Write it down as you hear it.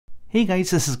Hey guys,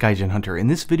 this is Gaijin Hunter. In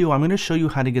this video, I'm going to show you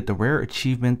how to get the rare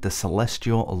achievement, the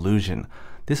Celestial Illusion.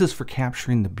 This is for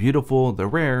capturing the beautiful, the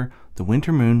rare, the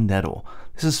Winter Moon Nettle.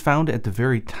 This is found at the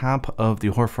very top of the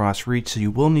Hoarfrost Reach, so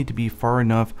you will need to be far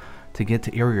enough to get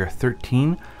to Area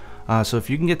 13. So if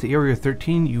you can get to Area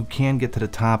 13, you can get to the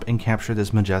top and capture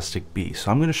this majestic beast.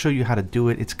 So I'm going to show you how to do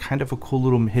it. It's kind of a cool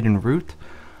little hidden route,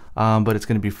 but it's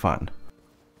going to be fun.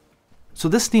 So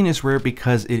this thing is rare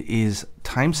because it is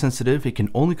time sensitive, it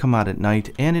can only come out at night,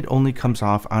 and it only comes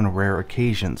off on rare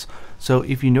occasions. So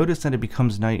if you notice that it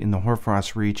becomes night in the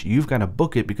Hoarfrost Reach, you've got to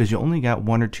book it because you only got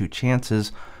 1 or 2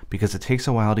 chances because it takes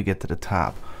a while to get to the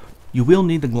top. You will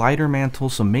need the glider mantle,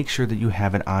 so make sure that you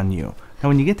have it on you. Now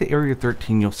when you get to Area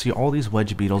 13, you'll see all these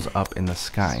wedge beetles up in the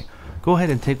sky. Go ahead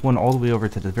and take one all the way over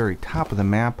to the very top of the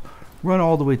map, run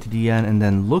all the way to the end, and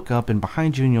then look up, and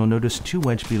behind you and you'll notice 2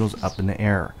 wedge beetles up in the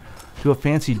air. Do a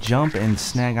fancy jump and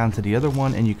snag onto the other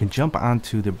one, and you can jump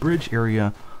onto the bridge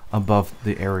area above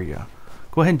the area.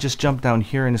 Go ahead and just jump down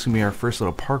here, and this is going to be our first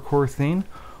little parkour thing.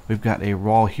 We've got a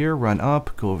wall here, run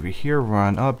up, go over here,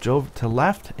 run up, jump to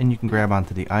left, and you can grab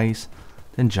onto the ice,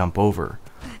 then jump over.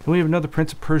 Then we have another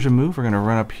Prince of Persia move. We're going to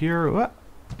run up here.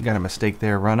 Got a mistake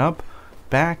there. Run up,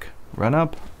 back, run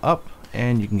up,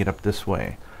 and you can get up this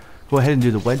way. Go ahead and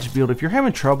do the wedge build. If you're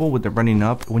having trouble with the running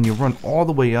up, when you run all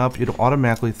the way up, it'll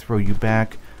automatically throw you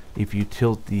back if you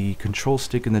tilt the control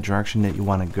stick in the direction that you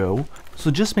want to go.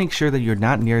 So just make sure that you're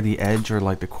not near the edge or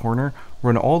like the corner.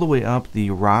 Run all the way up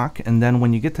the rock, and then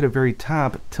when you get to the very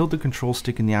top, tilt the control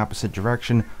stick in the opposite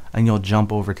direction and you'll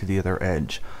jump over to the other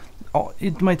edge.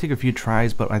 It might take a few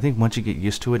tries, but I think once you get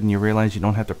used to it and you realize you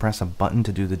don't have to press a button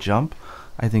to do the jump,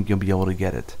 I think you'll be able to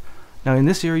get it. Now in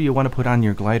this area you want to put on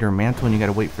your glider mantle, and you got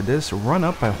to wait for this. Run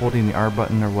up by holding the R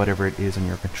button or whatever it is on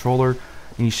your controller,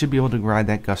 and you should be able to ride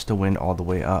that gust of wind all the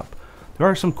way up. There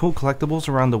are some cool collectibles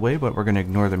around the way, but we're going to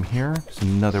ignore them here. There's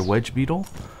another wedge beetle.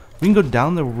 We can go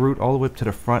down the route all the way up to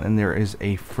the front, and there is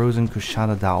a frozen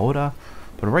Kushada Daora,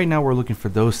 but right now we're looking for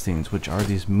those things, which are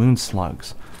these moon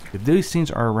slugs. If these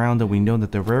things are around, then we know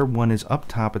that the rare one is up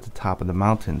top at the top of the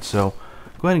mountain. So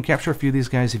go ahead and capture a few of these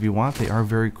guys if you want. They are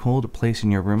very cool to place in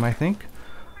your room, I think.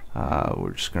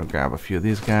 We're just going to grab a few of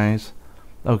these guys.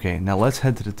 Okay, now let's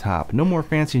head to the top. No more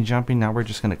fancy jumping. Now we're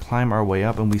just going to climb our way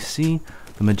up, and we see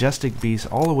the majestic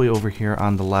beast all the way over here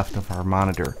on the left of our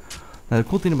monitor. Now the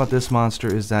cool thing about this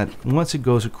monster is that once it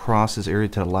goes across this area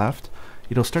to the left,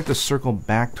 it'll start to circle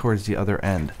back towards the other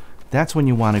end. That's when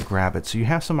you want to grab it. So you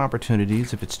have some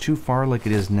opportunities. If it's too far like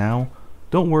it is now,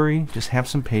 don't worry, just have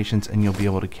some patience and you'll be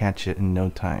able to catch it in no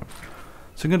time.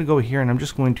 So I'm going to go here, and I'm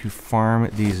just going to farm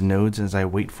these nodes as I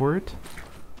wait for it.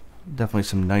 Definitely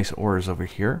some nice ores over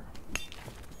here.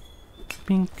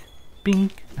 Bink,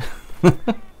 bink.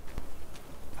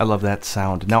 I love that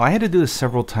sound. Now I had to do this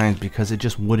several times because it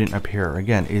just wouldn't appear.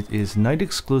 Again, it is night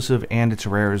exclusive and it's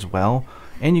rare as well.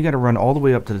 And you got to run all the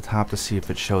way up to the top to see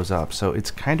if it shows up. So it's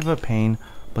kind of a pain,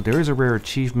 but there is a rare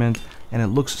achievement and it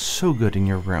looks so good in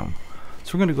your room.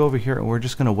 So we're going to go over here, and we're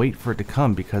just going to wait for it to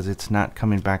come because it's not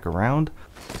coming back around.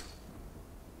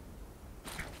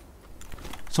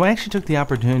 So I actually took the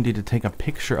opportunity to take a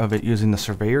picture of it using the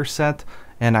surveyor set,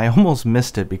 and I almost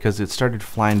missed it because it started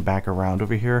flying back around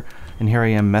over here, and here I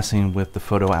am messing with the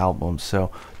photo album.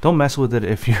 So don't mess with it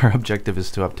if your objective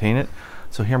is to obtain it.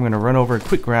 So here I'm going to run over,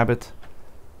 quick grab it,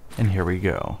 and here we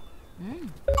go.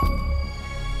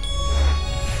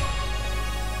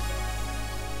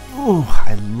 Ooh,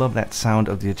 I love that sound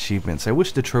of the achievements. I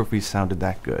wish the trophies sounded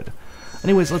that good.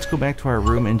 Anyways, let's go back to our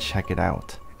room and check it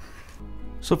out.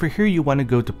 So for here you want to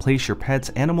go to place your pets,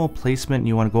 animal placement, and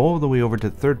you want to go all the way over to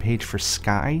the 3rd page for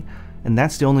sky, and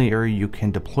that's the only area you can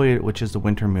deploy it, which is the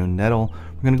Winter Moon Nettle.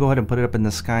 We're going to go ahead and put it up in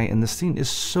the sky, and this thing is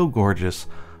so gorgeous.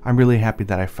 I'm really happy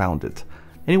that I found it.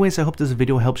 Anyways, I hope this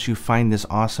video helps you find this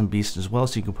awesome beast as well,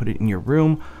 so you can put it in your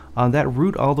room. That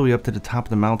route all the way up to the top of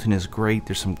the mountain is great.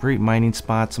 There's some great mining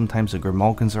spots. Sometimes the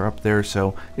Grimalkins are up there,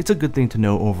 so it's a good thing to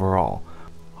know overall.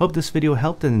 Hope this video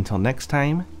helped, and until next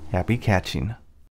time, happy catching.